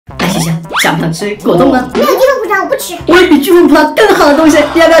想不想吃果冻呢？没有巨峰葡萄我不吃。我有比巨峰葡萄更好的东西，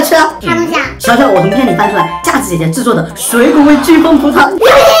你要不要吃啊？啥东西啊？小小我从片里翻出来，架子姐姐制作的水果味巨峰葡萄。有。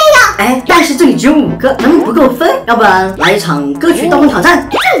哎，但是这里只有5个，咱们不够分，要不然来一场歌曲倒放挑战。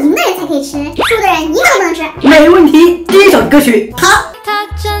只有赢的人才可以吃，输的人一个都不能吃。没问题，第一首歌曲它。他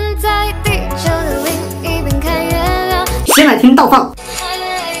站在地球的另一边看月亮。先来听倒放。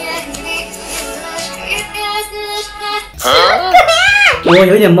我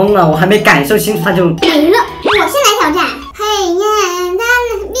有点懵了，我还没感受清楚它就没了。我先来挑战。嘿呀，咱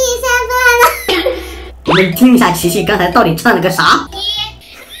比赛完了。我们听一下琪琪刚才到底唱了个啥？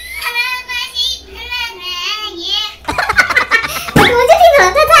我就听懂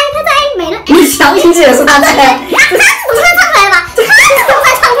了，他猜没了。你强行解释他在。他总算唱出来了吧？他总算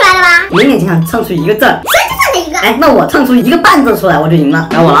唱出来了吧？勉勉强强唱出一个字。谁就算哪一个？哎，那我唱出一个半字出来，我就赢了。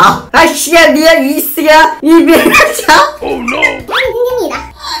该我了啊！哎，谢别一些一边唱。Oh no！ 我听听你的。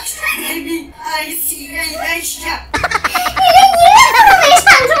你连一个都没唱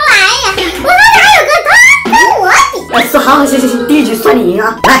出来呀！我那里还有个他跟我比。哎，是好，行，第一局算你赢啊！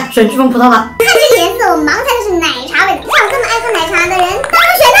来，选巨峰葡萄吧。看这个颜色，我盲猜的是奶茶味的。像我这么爱喝奶茶的人，当然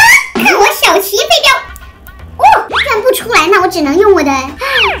选它。看我小齐飞镖。哦，转不出来，那我只能用我的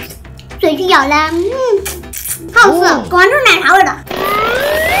嘴去咬了。好吃，果然就是奶茶味的。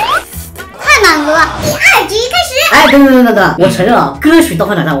太满足了。第2局开始。哎，等，我承认了，歌曲倒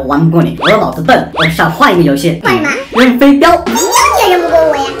放挑战我玩不过你，我的脑子笨，我想换一个游戏。换什么？扔飞镖。飞镖你也扔不过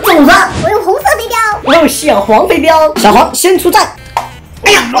我呀。走着。我用红色飞镖。我用小黄飞镖。小黄先出战。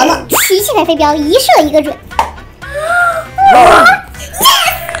哎呀，完了！琪琪的飞镖一射一个准。yes，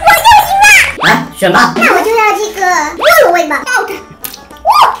 我又赢了。来，选吧。那我就要这个菠萝味吧。到它。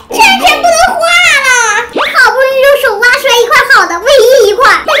哇，居然全部都化了！我好不容易用手挖出来一块好的，唯一一块，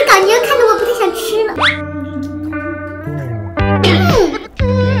但是感觉看得我不太想吃了。哇，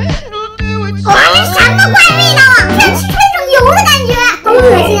这什么怪味道啊！居然吃出那种油的感觉，好恶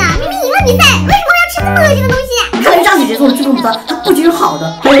心啊！明明赢了比赛，为什么要吃这么恶心的东西？看来张姐姐做的巨峰葡萄，它不仅有好的，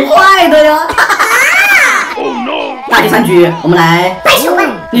还有坏的呀！那第3局，我们来掰手腕。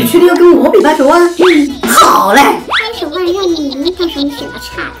你确定要跟我比掰手腕？好嘞。掰手腕让你赢，但是你选的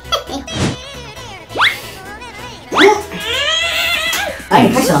差。哎，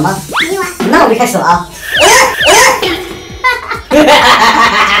你开始了吗？没有啊。那我就开始了啊！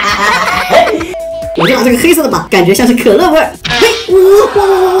我就拿这个黑色的吧，感觉像是可乐味儿。嘿，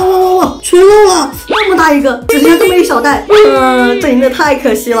哇，全漏了，那么大一个，只剩下这么一小袋。这赢的太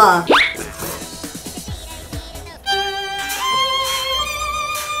可惜了。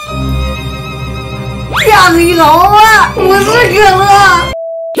降一楼啊，不是可乐。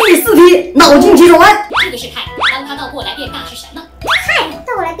第4题，脑筋急转弯。这个是派，当它倒过来变大是什么？派，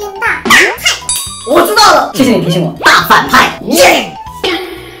倒过来变大。派。我知道了，谢谢你提醒我，大反派。耶！什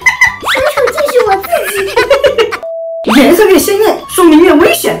么时候竟是我自己？颜色越鲜艳，说明越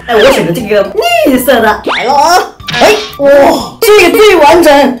危险。哎，我选的这个绿色的来了啊！哎，哇，这个最完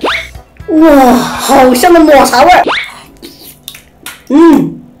整。哇，好香的抹茶味儿。最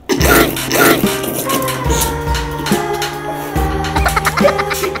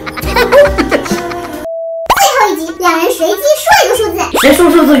后一集，两人随机说一个数字，谁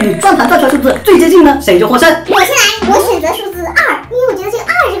说数字与转盘跳出来数字最接近呢？谁就获胜。我先来，我选择数字2，因为我觉得这个2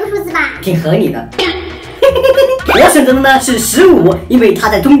这个数字吧，挺合理的。我选择的呢是15，因为它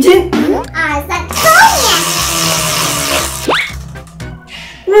在中间。1、2、3，走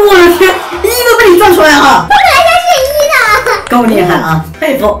你！我的天，一个被你转出来了！我本来想选1的。够厉害啊，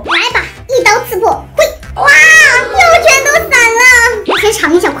佩服！来吧，一刀刺破，嘿！哇，又全都散了。我先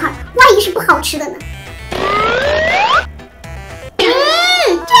尝一小块，万一是不好吃的呢？这个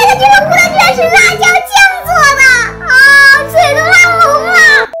巨峰葡萄居然是辣椒酱做的啊，嘴都辣红了。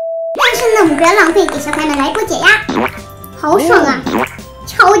但是呢，我们不要浪费，给小可爱们来一波解压，好爽啊，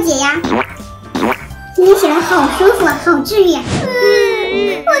超解压，今天起来好舒服啊，好治愈啊。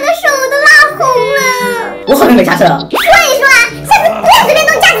我的手都辣红了。我好像没夹手。说一说啊，下次不要随便动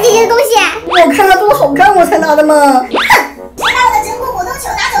架子姐姐的东西。我看它多好看，我才拿的嘛。哼，先把我的整蛊果冻球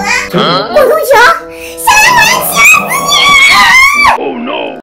拿走啦！果冻球。